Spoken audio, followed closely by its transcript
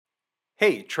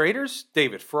Hey traders,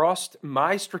 David Frost,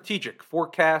 my strategic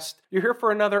forecast. You're here for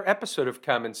another episode of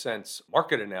Common Sense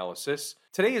Market Analysis.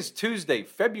 Today is Tuesday,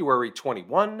 February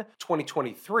 21,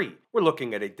 2023. We're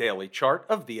looking at a daily chart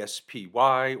of the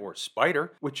SPY or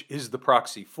Spider, which is the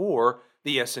proxy for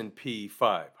the S&P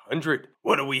 500.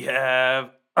 What do we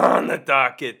have on the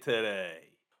docket today?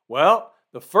 Well,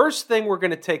 the first thing we're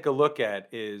going to take a look at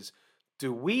is,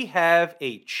 do we have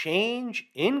a change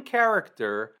in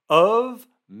character of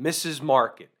Mrs.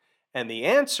 Market? And the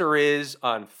answer is,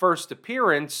 on first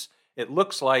appearance, it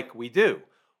looks like we do.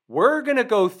 We're going to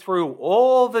go through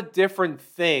all the different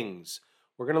things.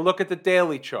 We're going to look at the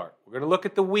daily chart. We're going to look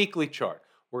at the weekly chart.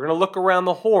 We're going to look around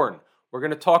the horn. We're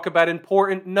going to talk about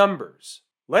important numbers.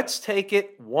 Let's take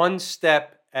it one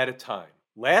step at a time.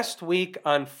 Last week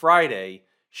on Friday,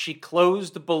 she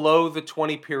closed below the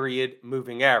 20-period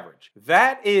moving average.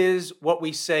 That is what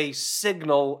we say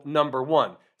signal number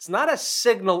one. It's not a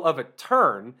signal of a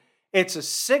turn. It's a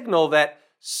signal that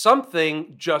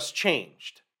something just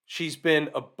changed. She's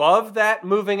been above that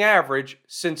moving average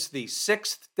since the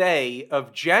 6th day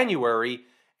of January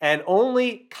and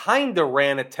only kind of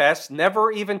ran a test,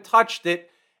 never even touched it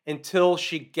until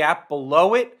she gapped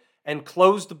below it and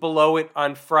closed below it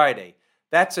on Friday.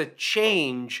 That's a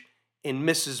change in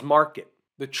Mrs. Market.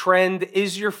 The trend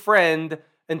is your friend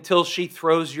until she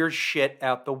throws your shit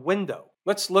out the window.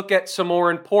 Let's look at some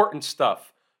more important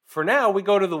stuff. For now, we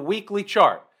go to the weekly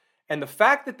chart. And the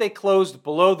fact that they closed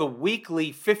below the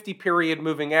weekly 50-period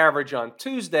moving average on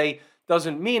Tuesday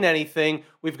doesn't mean anything.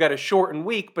 We've got a shortened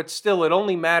week, but still it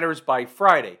only matters by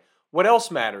Friday. What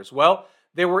else matters? Well,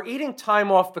 they were eating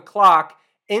time off the clock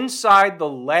inside the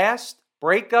last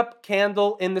breakup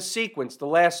candle in the sequence, the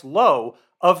last low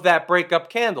of that breakup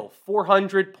candle,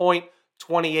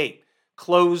 400.28.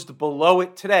 Closed below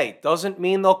it today. Doesn't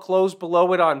mean they'll close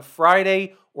below it on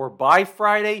Friday or by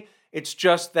Friday. It's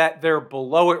just that they're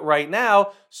below it right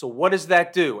now. So what does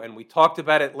that do? And we talked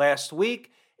about it last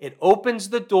week. It opens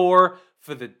the door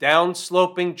for the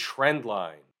downsloping trend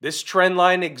line. This trend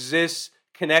line exists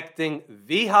connecting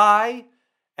the high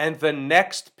and the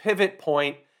next pivot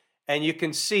point. And you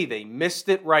can see they missed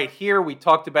it right here. We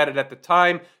talked about it at the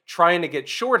time, trying to get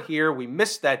short here. We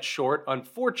missed that short,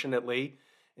 unfortunately.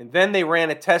 And then they ran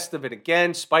a test of it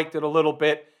again, spiked it a little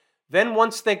bit. Then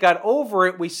once they got over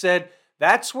it, we said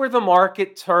that's where the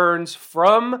market turns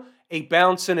from a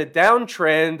bounce in a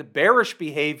downtrend, bearish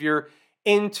behavior,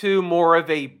 into more of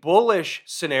a bullish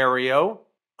scenario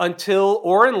until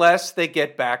or unless they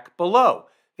get back below.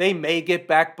 They may get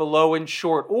back below in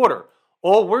short order.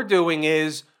 All we're doing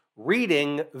is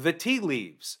reading the tea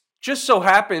leaves. Just so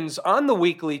happens on the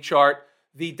weekly chart,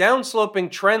 the downsloping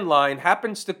trend line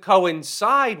happens to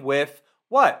coincide with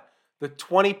what? The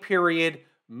 20-period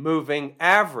moving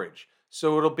average.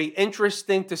 So it'll be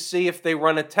interesting to see if they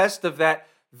run a test of that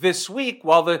this week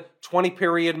while the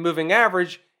 20-period moving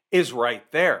average is right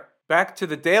there. Back to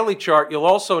the daily chart, you'll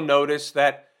also notice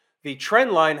that the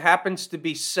trend line happens to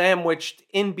be sandwiched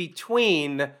in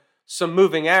between some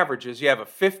moving averages. You have a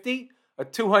 50, a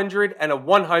 200, and a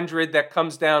 100 that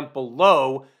comes down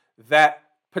below that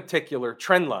particular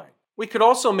trend line. We could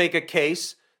also make a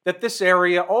case that this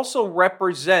area also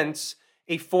represents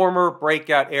a former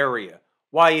breakout area.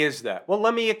 Why is that? Well,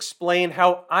 let me explain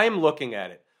how I'm looking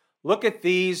at it. Look at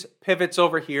these pivots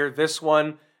over here, this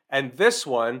one and this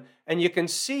one, and you can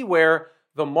see where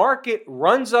the market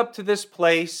runs up to this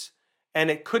place and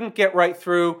it couldn't get right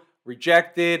through,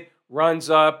 rejected, runs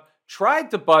up, tried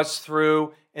to bust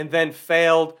through and then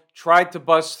failed, tried to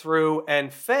bust through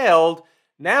and failed.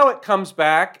 Now it comes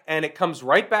back and it comes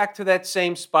right back to that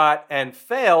same spot and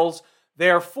fails.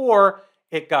 Therefore,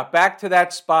 it got back to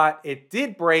that spot. It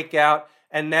did break out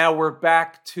and now we're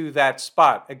back to that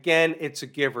spot. Again, it's a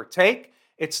give or take.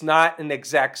 It's not an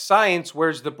exact science.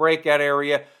 Where's the breakout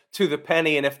area to the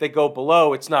penny? And if they go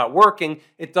below, it's not working.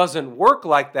 It doesn't work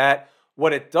like that.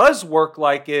 What it does work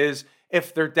like is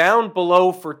if they're down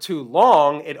below for too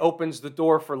long, it opens the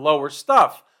door for lower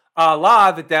stuff, a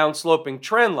la the downsloping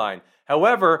trend line.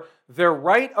 However, they're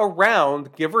right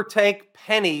around, give or take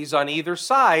pennies on either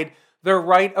side, they're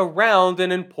right around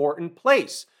an important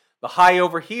place. The high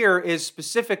over here is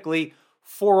specifically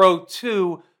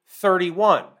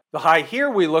 402.31. The high here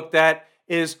we looked at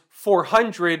is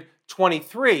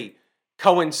 423,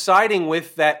 coinciding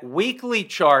with that weekly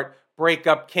chart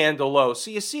breakup candle low.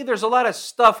 So you see there's a lot of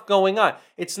stuff going on.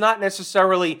 It's not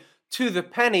necessarily to the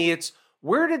penny, it's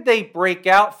where did they break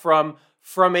out from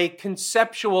a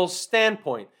conceptual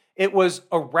standpoint. It was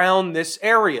around this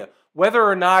area. Whether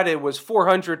or not it was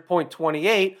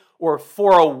 400.28 or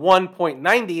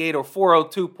 401.98 or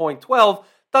 402.12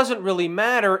 doesn't really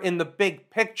matter in the big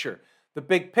picture. The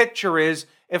big picture is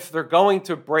if they're going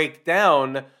to break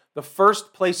down, the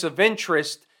first place of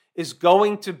interest is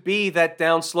going to be that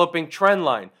downsloping trend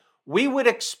line. We would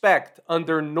expect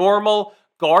under normal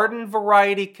garden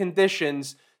variety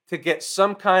conditions to get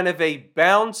some kind of a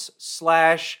bounce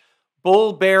slash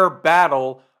bull bear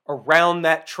battle around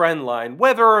that trend line,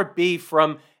 whether it be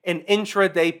from an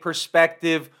intraday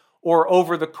perspective or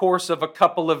over the course of a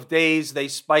couple of days, they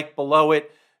spike below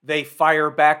it, they fire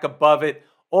back above it.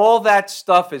 All that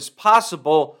stuff is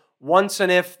possible once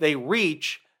and if they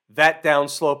reach that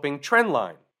downsloping trend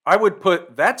line. I would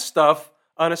put that stuff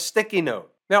on a sticky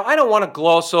note. Now, I don't want to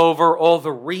gloss over all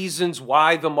the reasons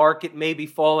why the market may be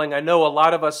falling. I know a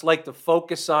lot of us like to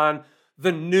focus on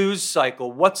the news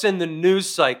cycle. What's in the news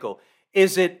cycle?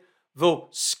 Is it the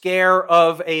scare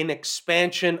of an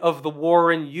expansion of the war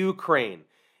in Ukraine?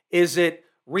 Is it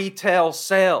retail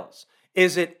sales?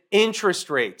 Is it interest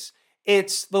rates?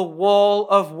 It's the wall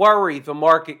of worry. The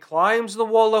market climbs the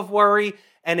wall of worry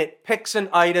and it picks an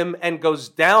item and goes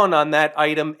down on that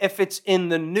item if it's in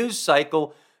the news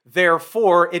cycle.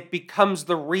 Therefore, it becomes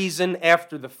the reason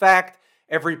after the fact.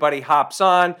 Everybody hops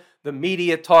on. The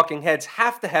media talking heads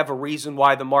have to have a reason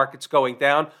why the market's going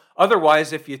down.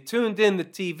 Otherwise, if you tuned in the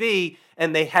TV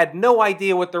and they had no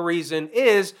idea what the reason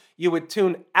is, you would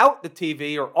tune out the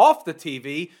TV or off the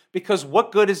TV, because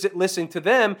what good is it listening to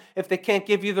them if they can't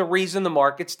give you the reason the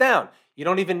market's down? You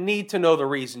don't even need to know the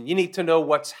reason. You need to know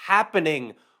what's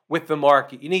happening with the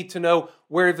market. You need to know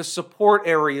where the support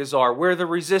areas are, where the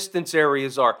resistance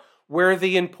areas are, where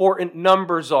the important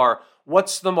numbers are.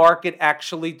 What's the market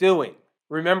actually doing?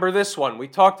 Remember this one. We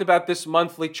talked about this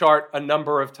monthly chart a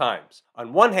number of times.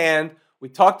 On one hand, we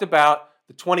talked about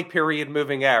the 20-period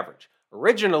moving average.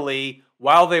 Originally,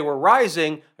 while they were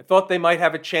rising, I thought they might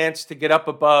have a chance to get up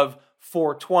above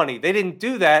 420. They didn't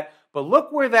do that, but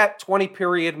look where that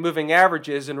 20-period moving average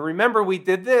is. And remember, we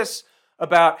did this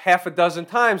about half a dozen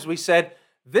times. We said,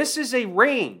 this is a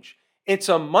range. It's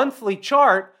a monthly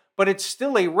chart, but it's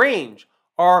still a range.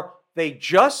 Are they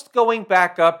just going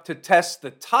back up to test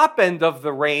the top end of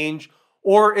the range,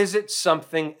 or is it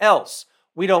something else?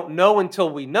 We don't know until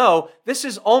we know. This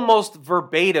is almost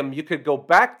verbatim. You could go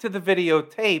back to the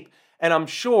videotape, and I'm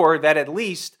sure that at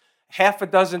least half a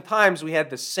dozen times we had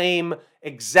the same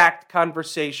exact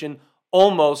conversation,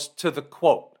 almost to the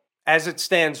quote. As it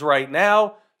stands right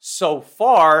now, so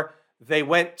far, they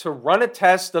went to run a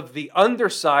test of the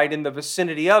underside in the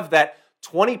vicinity of that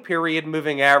 20-period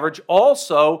moving average,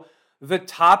 also the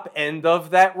top end of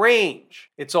that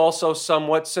range. It's also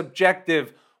somewhat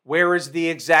subjective. Where is the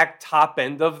exact top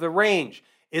end of the range?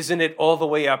 Isn't it all the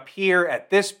way up here at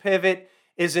this pivot?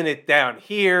 Isn't it down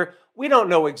here? We don't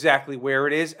know exactly where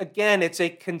it is. Again, it's a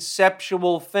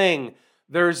conceptual thing.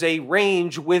 There's a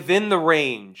range within the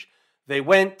range. They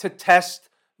went to test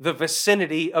the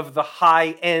vicinity of the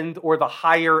high end or the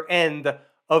higher end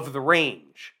of the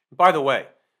range. By the way,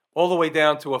 all the way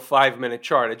down to a 5-minute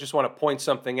chart, I just want to point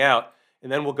something out,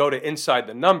 and then we'll go to inside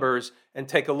the numbers and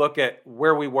take a look at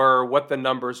where we were, what the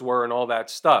numbers were, and all that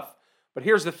stuff. But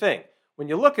here's the thing. When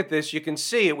you look at this, you can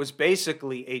see it was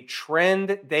basically a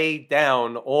trend day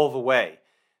down all the way.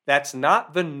 That's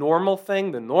not the normal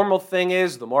thing. The normal thing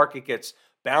is the market gets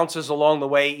bounces along the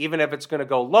way. Even if it's going to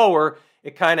go lower,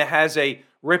 it kind of has a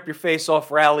rip your face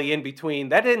off rally in between.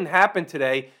 That didn't happen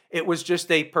today. It was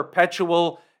just a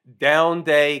perpetual down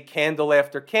day, candle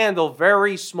after candle,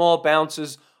 very small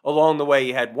bounces along the way.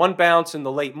 You had one bounce in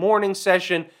the late morning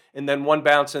session and then one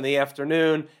bounce in the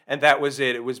afternoon, and that was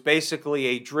it. It was basically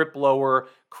a drip lower,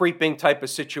 creeping type of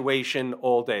situation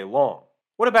all day long.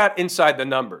 What about inside the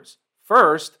numbers?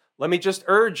 First, let me just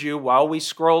urge you while we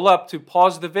scroll up to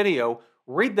pause the video,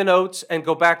 read the notes, and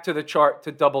go back to the chart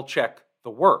to double check the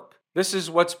work. This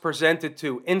is what's presented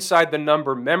to inside the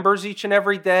number members each and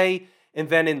every day. And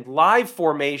then in live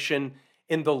formation,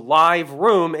 in the live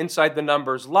room, inside the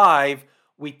numbers live,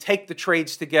 we take the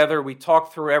trades together, we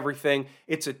talk through everything.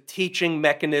 It's a teaching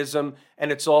mechanism,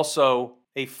 and it's also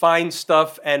a find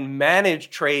stuff and manage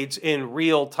trades in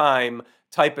real time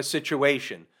type of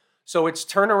situation. So it's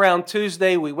turnaround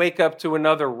Tuesday. We wake up to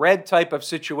another red type of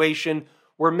situation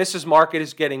where Mrs. Market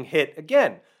is getting hit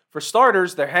again. For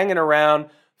starters, they're hanging around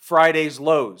Friday's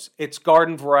lows. It's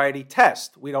garden variety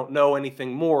test. We don't know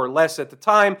anything more or less at the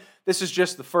time. This is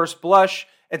just the first blush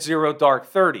at 0 dark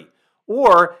 30.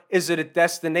 Or is it a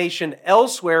destination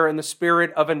elsewhere in the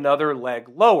spirit of another leg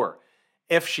lower?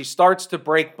 If she starts to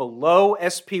break below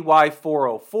SPY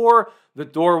 404, the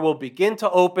door will begin to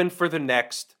open for the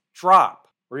next drop.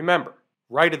 Remember,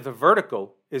 right of the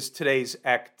vertical is today's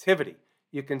activity.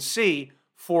 You can see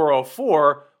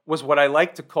 404 was what I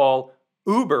like to call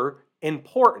uber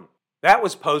important. That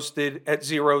was posted at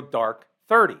 0 dark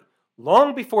 30,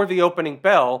 long before the opening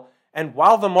bell and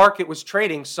while the market was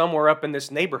trading somewhere up in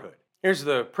this neighborhood. Here's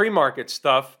the pre-market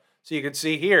stuff. So you can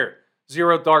see here,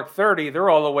 0 dark 30, they're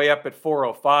all the way up at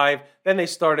 405. Then they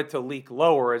started to leak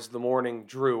lower as the morning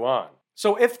drew on.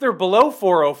 So if they're below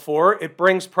 404, it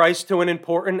brings price to an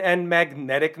important and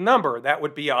magnetic number. That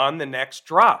would be on the next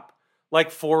drop, like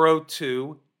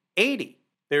 402.80.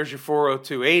 There's your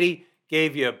 402.80.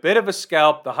 Gave you a bit of a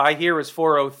scalp. The high here is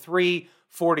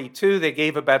 403.42. They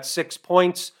gave about 6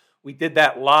 points. We did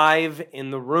that live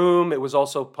in the room. It was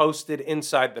also posted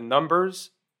inside the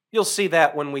numbers. You'll see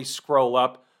that when we scroll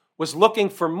up. Was looking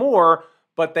for more,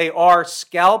 but they are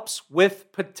scalps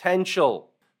with potential.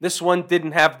 This one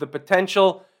didn't have the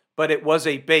potential, but it was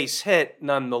a base hit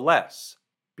nonetheless.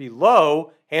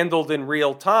 Below, handled in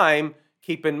real time,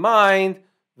 keep in mind,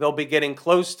 they'll be getting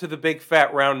close to the big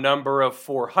fat round number of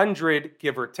 400,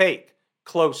 give or take.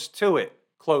 Close to it.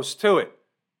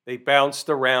 They bounced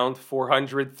around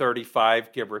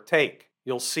 435, give or take.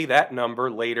 You'll see that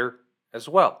number later as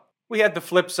well. We had the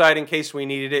flip side in case we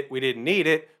needed it. We didn't need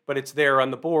it, but it's there on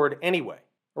the board anyway.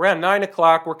 Around 9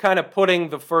 o'clock, we're kind of putting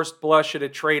the first blush at a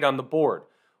trade on the board.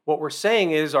 What we're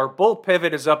saying is our bull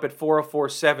pivot is up at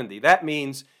 404.70. That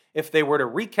means if they were to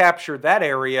recapture that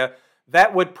area,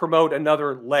 that would promote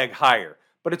another leg higher.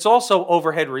 But it's also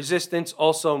overhead resistance,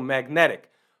 also magnetic.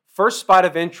 First spot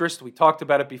of interest, we talked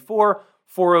about it before,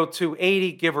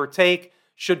 402.80, give or take,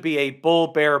 should be a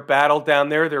bull-bear battle down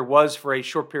there. There was for a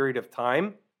short period of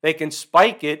time. They can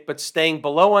spike it, but staying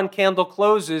below on candle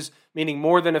closes, meaning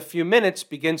more than a few minutes,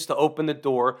 begins to open the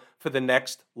door for the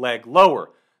next leg lower.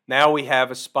 Now we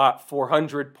have a spot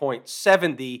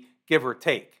 400.70, give or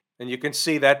take. And you can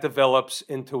see that develops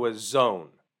into a zone.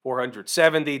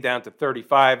 470 down to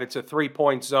 35. It's a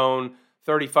 3-point zone,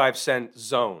 35-cent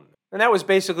zone. And that was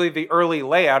basically the early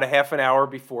layout a half an hour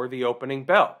before the opening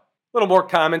bell. A little more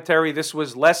commentary. This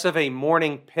was less of a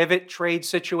morning pivot trade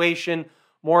situation,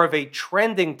 more of a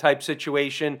trending type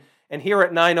situation. And here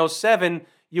at 9:07,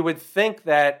 you would think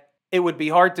that it would be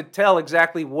hard to tell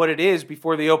exactly what it is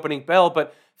before the opening bell,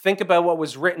 but think about what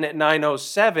was written at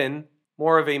 9:07,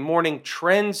 more of a morning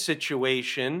trend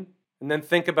situation, and then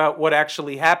think about what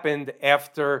actually happened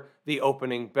after the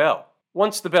opening bell.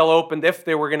 Once the bell opened, if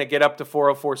they were going to get up to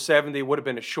 404.70, it would have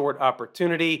been a short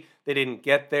opportunity. They didn't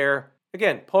get there.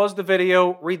 Again, pause the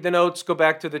video, read the notes, go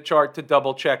back to the chart to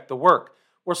double check the work.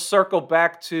 We'll circle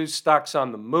back to stocks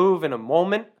on the move in a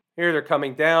moment. Here they're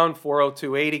coming down.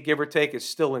 402.80, give or take, is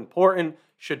still important.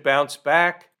 Should bounce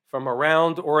back from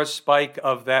around or a spike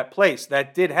of that place.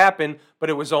 That did happen, but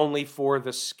it was only for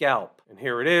the scalp. And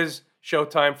here it is.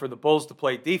 Showtime for the Bulls to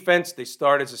play defense. They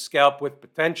start as a scalp with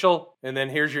potential. And then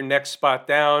here's your next spot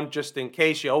down, just in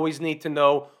case. You always need to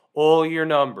know all your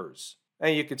numbers.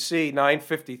 And you can see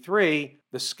 9:53,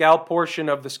 the scalp portion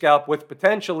of the scalp with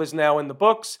potential is now in the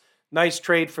books. Nice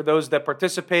trade for those that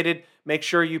participated. Make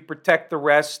sure you protect the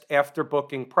rest after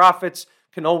booking profits.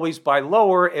 Can always buy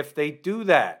lower if they do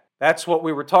that. That's what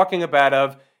we were talking about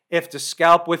of if to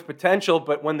scalp with potential,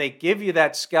 but when they give you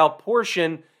that scalp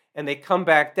portion and they come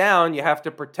back down, you have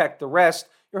to protect the rest.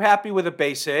 You're happy with a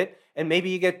base hit, and maybe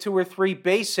you get 2 or 3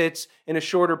 base hits in a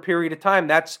shorter period of time.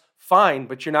 That's fine,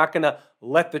 but you're not going to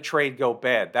let the trade go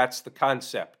bad. That's the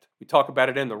concept. We talk about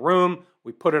it in the room.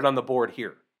 We put it on the board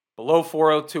here. Below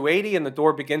 402.80, and the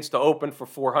door begins to open for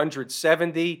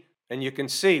 470. And you can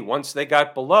see once they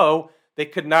got below, they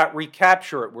could not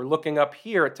recapture it. We're looking up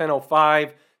here at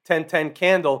 10:05, 10:10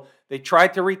 candle. They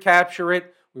tried to recapture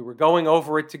it. We were going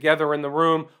over it together in the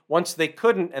room. Once they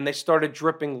couldn't and they started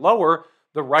dripping lower,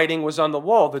 the writing was on the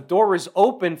wall. The door is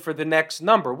open for the next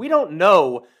number. We don't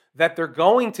know that they're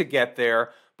going to get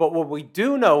there, but what we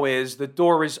do know is the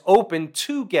door is open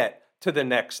to get to the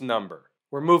next number.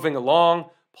 We're moving along.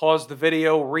 Pause the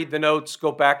video, read the notes, go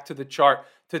back to the chart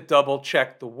to double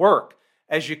check the work.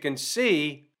 As you can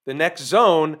see, the next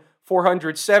zone,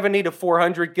 470 to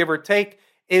 400, give or take,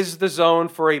 is the zone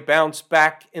for a bounce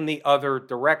back in the other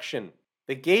direction.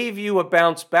 They gave you a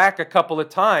bounce back a couple of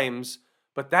times,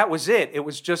 but that was it. It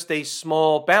was just a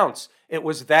small bounce. It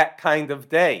was that kind of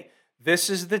day. This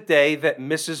is the day that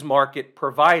Mrs. Market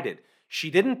provided.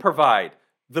 She didn't provide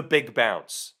the big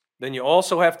bounce. Then you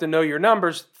also have to know your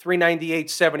numbers.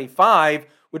 398.75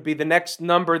 would be the next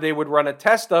number they would run a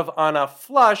test of on a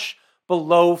flush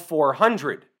below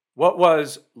 400. What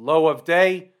was low of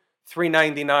day?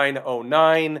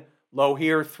 399.09. Low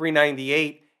here,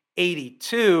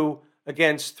 398.82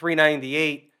 against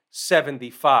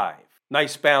 398.75.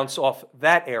 Nice bounce off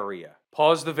that area.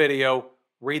 Pause the video,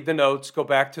 read the notes, go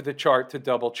back to the chart to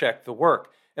double check the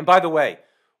work. And by the way,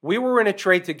 We were in a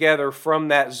trade together from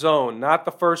that zone, not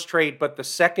the first trade, but the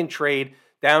second trade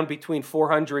down between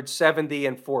 470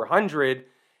 and 400.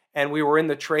 And we were in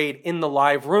the trade in the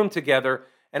live room together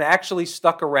and actually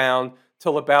stuck around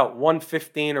till about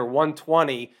 115 or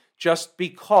 120 just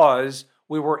because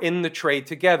we were in the trade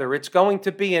together. It's going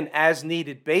to be an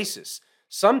as-needed basis.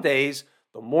 Some days,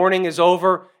 the morning is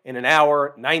over in an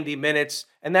hour, 90 minutes,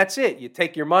 and that's it. You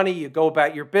take your money, you go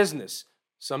about your business.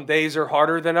 Some days are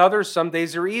harder than others. Some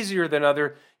days are easier than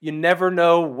others. You never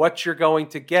know what you're going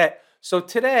to get. So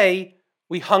today,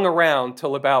 we hung around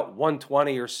till about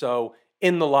 120 or so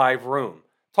in the live room.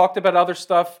 Talked about other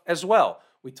stuff as well.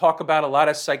 We talk about a lot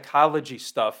of psychology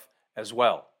stuff as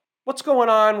well. What's going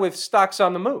on with stocks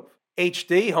on the move?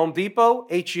 HD, Home Depot,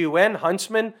 HUN,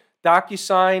 Huntsman,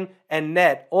 DocuSign, and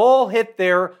Net all hit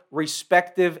their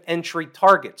respective entry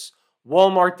targets.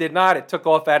 Walmart did not. It took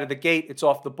off out of the gate. It's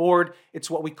off the board. It's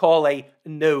what we call a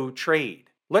no trade.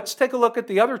 Let's take a look at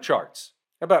the other charts.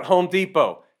 How about Home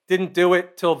Depot? Didn't do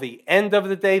it till the end of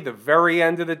the day, the very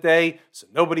end of the day, so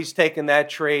nobody's taking that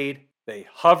trade. They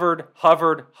hovered,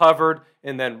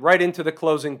 and then right into the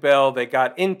closing bell, they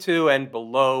got into and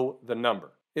below the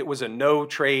number. It was a no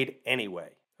trade anyway.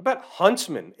 How about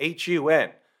Huntsman,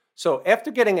 HUN? So after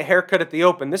getting a haircut at the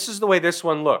open, this is the way this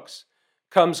one looks.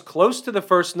 Comes close to the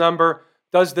first number,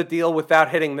 does the deal without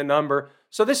hitting the number.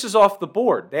 So this is off the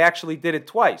board. They actually did it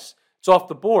twice. It's off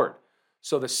the board.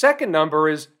 So the second number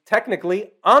is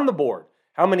technically on the board.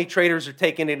 How many traders are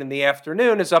taking it in the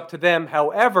afternoon is up to them.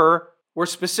 However, we're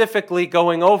specifically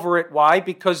going over it. Why?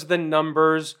 Because the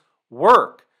numbers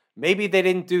work. Maybe they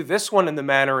didn't do this one in the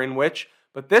manner in which,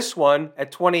 but this one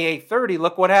at 28.30,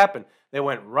 look what happened. They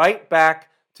went right back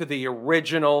to the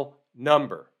original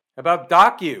number. How about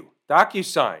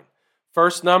DocuSign?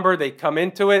 First number, they come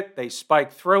into it, they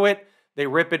spike through it, they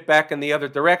rip it back in the other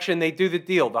direction, they do the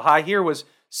deal. The high here was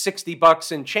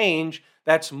 $60 and change.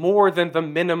 That's more than the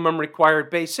minimum required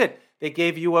base hit. They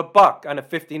gave you $1 on a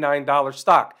 $59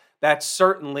 stock. That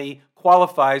certainly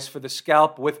qualifies for the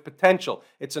scalp with potential.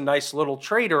 It's a nice little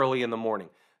trade early in the morning.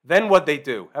 Then what'd they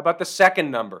do? How about the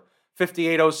second number?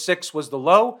 58.06 was the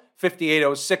low,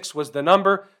 58.06 was the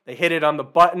number. They hit it on the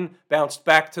button, bounced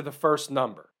back to the first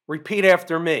number. Repeat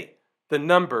after me. The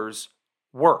numbers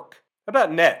work. How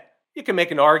about Net? You can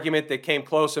make an argument they came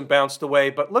close and bounced away,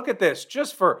 but look at this,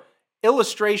 just for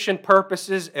illustration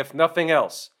purposes, if nothing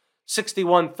else.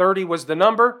 61.30 was the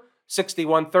number,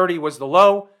 61.30 was the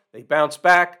low. They bounced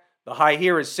back. The high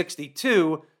here is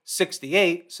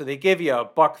 62.68, so they give you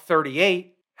 $1.38.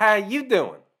 How you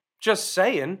doing? Just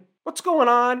saying. What's going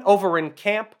on over in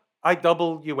Camp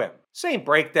IWM? Same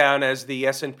breakdown as the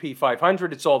S&P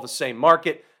 500. It's all the same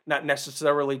market, not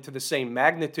necessarily to the same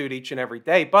magnitude each and every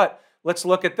day, but let's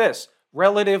look at this.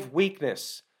 Relative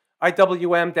weakness.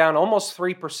 IWM down almost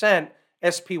 3%,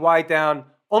 SPY down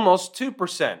almost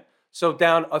 2%, so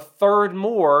down a third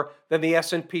more than the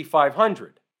S&P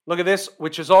 500. Look at this,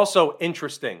 which is also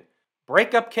interesting.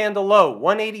 Breakup candle low,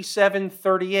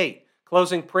 187.38.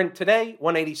 Closing print today,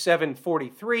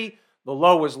 187.43. The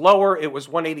low was lower. It was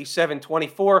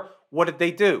 187.24. What did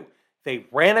they do? They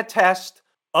ran a test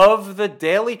of the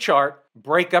daily chart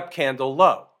breakup candle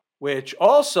low, which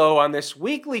also on this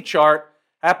weekly chart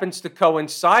happens to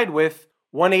coincide with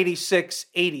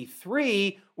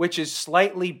 186.83, which is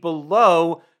slightly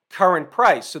below current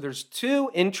price. So there's two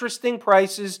interesting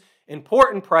prices,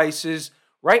 important prices,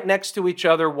 right next to each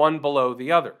other, one below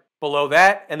the other. Below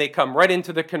that, and they come right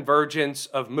into the convergence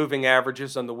of moving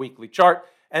averages on the weekly chart,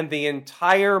 and the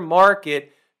entire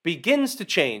market begins to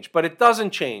change, but it doesn't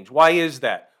change. Why is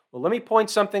that? Well, let me point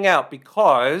something out,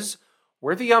 because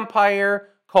we're the umpire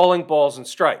calling balls and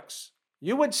strikes.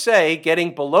 You would say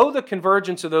getting below the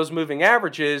convergence of those moving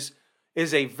averages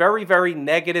is a very, very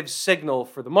negative signal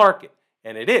for the market,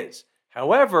 and it is.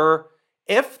 However,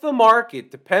 if the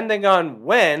market, depending on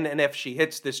when and if she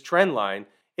hits this trend line,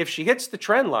 if she hits the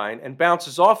trend line and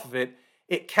bounces off of it,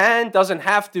 it doesn't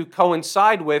have to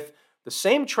coincide with the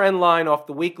same trend line off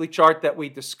the weekly chart that we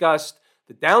discussed,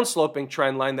 the downsloping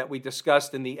trend line that we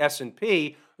discussed in the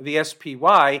S&P or the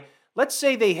SPY. Let's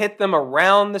say they hit them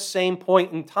around the same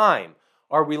point in time.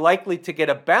 Are we likely to get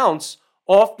a bounce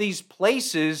off these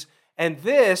places? And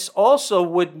this also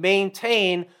would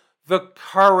maintain the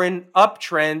current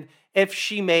uptrend if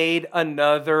she made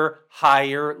another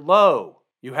higher low.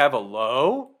 You have a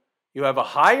low, you have a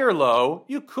higher low,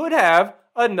 you could have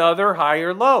another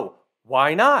higher low.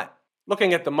 Why not?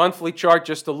 Looking at the monthly chart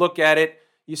just to look at it,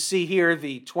 you see here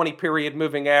the 20-period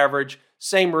moving average,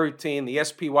 same routine. The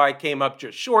SPY came up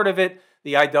just short of it.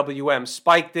 The IWM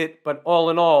spiked it, but all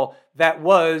in all, that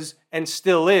was and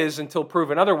still is, until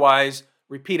proven otherwise,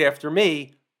 repeat after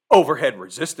me, overhead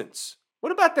resistance.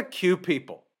 What about the Q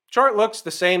people? Chart looks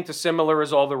the same to similar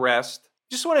as all the rest.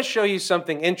 Just want to show you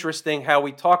something interesting, how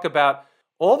we talk about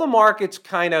all the markets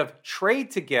kind of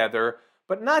trade together,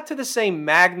 but not to the same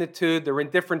magnitude. They're in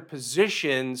different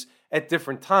positions at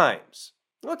different times.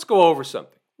 Let's go over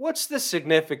something. What's the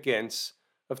significance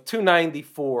of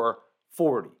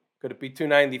 294.40? Could it be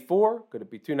 294? Could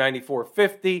it be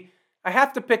 294.50? I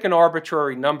have to pick an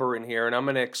arbitrary number in here, and I'm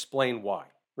going to explain why.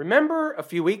 Remember a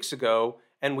few weeks ago,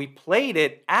 and we played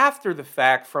it after the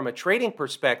fact from a trading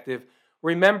perspective,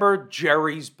 remember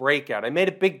Jerry's breakout. I made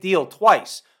a big deal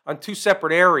twice on two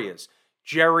separate areas.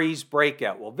 Jerry's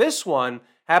breakout. Well, this one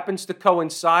happens to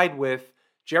coincide with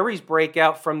Jerry's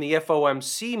breakout from the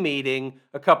FOMC meeting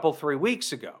a couple, 3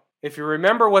 weeks ago. If you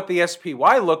remember what the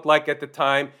SPY looked like at the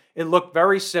time, it looked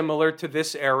very similar to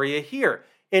this area here.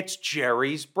 It's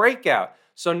Jerry's breakout.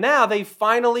 So now they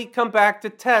finally come back to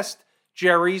test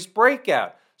Jerry's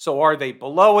breakout. So are they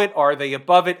below it? Are they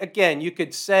above it? Again, you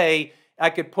could say, I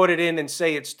could put it in and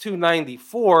say it's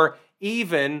 294,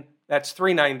 even, that's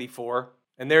 394.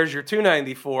 And there's your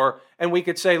 294. And we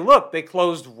could say, look, they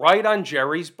closed right on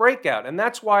Jerry's breakout. And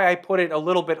that's why I put it a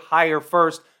little bit higher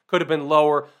first. Could have been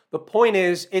lower. The point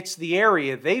is, it's the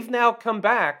area. They've now come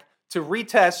back to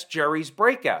retest Jerry's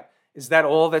breakout. Is that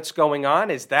all that's going on?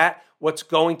 Is that what's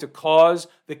going to cause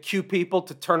the Q people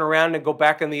to turn around and go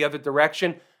back in the other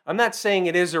direction? I'm not saying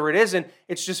it is or it isn't.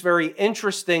 It's just very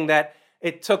interesting that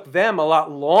it took them a lot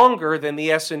longer than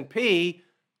the S&P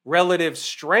relative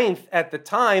strength at the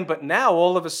time, but now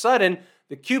all of a sudden,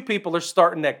 the Q people are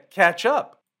starting to catch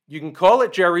up. You can call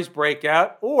it Jerry's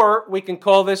breakout, or we can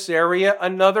call this area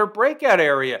another breakout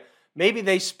area. Maybe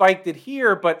they spiked it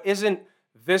here, but isn't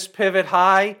this pivot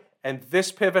high and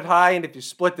this pivot high? And if you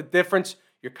split the difference,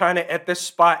 you're kind of at this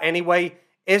spot anyway.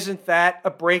 Isn't that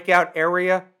a breakout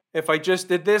area? If I just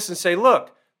did this and say,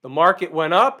 look, the market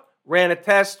went up, ran a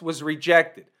test, was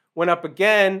rejected. Went up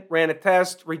again, ran a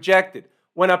test, rejected.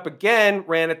 Went up again,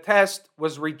 ran a test,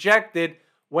 was rejected.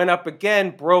 Went up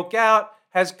again, broke out,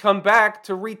 has come back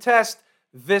to retest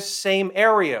this same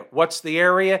area. What's the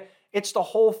area? It's the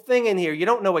whole thing in here. You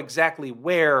don't know exactly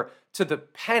where to the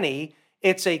penny.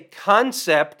 It's a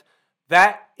concept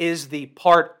that is the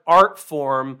part art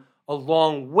form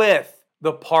along with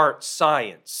the part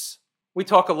science. We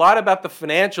talk a lot about the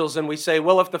financials and we say,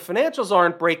 well, if the financials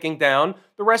aren't breaking down,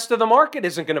 the rest of the market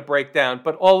isn't going to break down.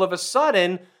 But all of a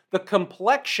sudden, the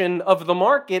complexion of the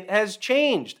market has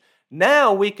changed.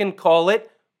 Now we can call it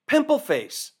pimple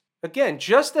face. Again,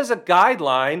 just as a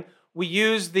guideline, we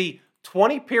use the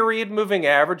 20-period moving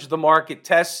average. The market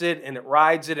tests it and it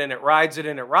rides it and it rides it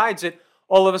and it rides it.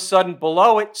 All of a sudden,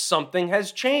 below it, something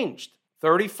has changed.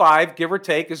 35, give or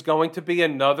take, is going to be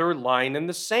another line in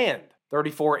the sand.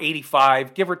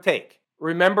 34.85, give or take.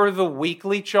 Remember the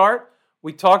weekly chart?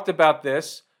 We talked about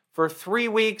this. For 3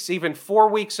 weeks, even 4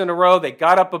 weeks in a row, they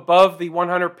got up above the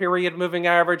 100-period moving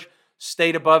average,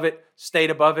 stayed above it, stayed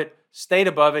above it, stayed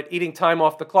above it, eating time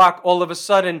off the clock. All of a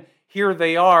sudden, here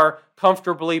they are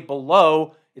comfortably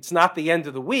below. It's not the end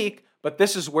of the week, but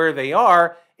this is where they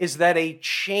are. Is that a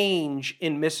change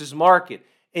in Mrs. Market?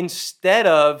 Instead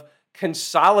of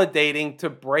consolidating to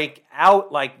break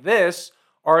out like this,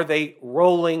 are they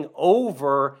rolling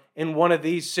over in one of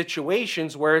these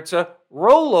situations where it's a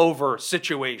rollover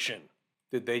situation?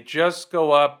 Did they just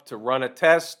go up to run a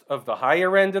test of the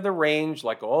higher end of the range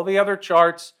like all the other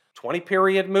charts,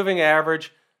 20-period moving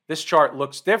average? This chart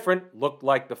looks different, looked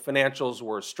like the financials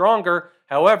were stronger.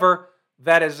 However,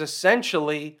 that is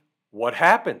essentially what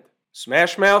happened.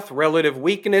 Smash mouth, relative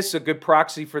weakness, a good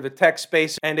proxy for the tech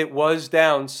space, and it was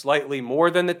down slightly more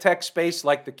than the tech space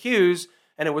like the Qs,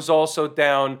 and it was also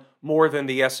down more than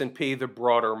the S&P, the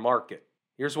broader market.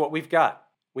 Here's what we've got.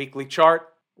 Weekly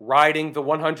chart, riding the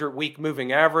 100-week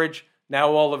moving average.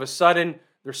 Now all of a sudden,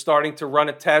 they're starting to run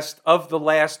a test of the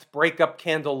last breakup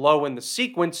candle low in the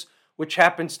sequence, which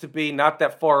happens to be not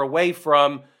that far away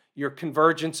from your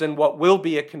convergence and what will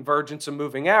be a convergence of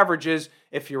moving averages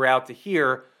if you're out to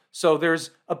here. So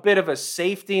there's a bit of a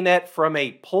safety net from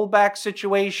a pullback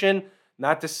situation.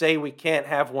 Not to say we can't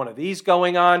have one of these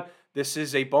going on. This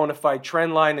is a bona fide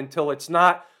trend line until it's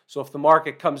not. So if the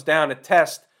market comes down to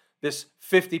test this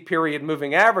 50-period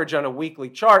moving average on a weekly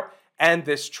chart and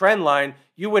this trend line,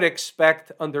 you would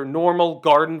expect under normal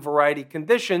garden variety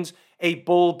conditions a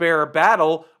bull-bear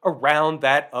battle around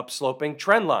that upsloping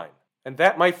trend line. And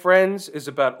that, my friends, is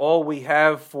about all we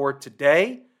have for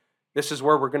today. This is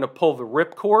where we're going to pull the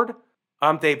ripcord.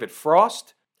 I'm David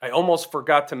Frost. I almost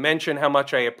forgot to mention how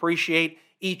much I appreciate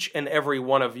each and every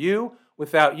one of you.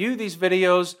 Without you, these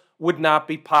videos would not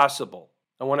be possible.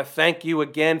 I want to thank you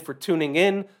again for tuning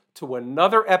in to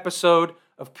another episode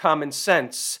of Common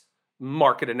Sense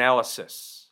Market Analysis.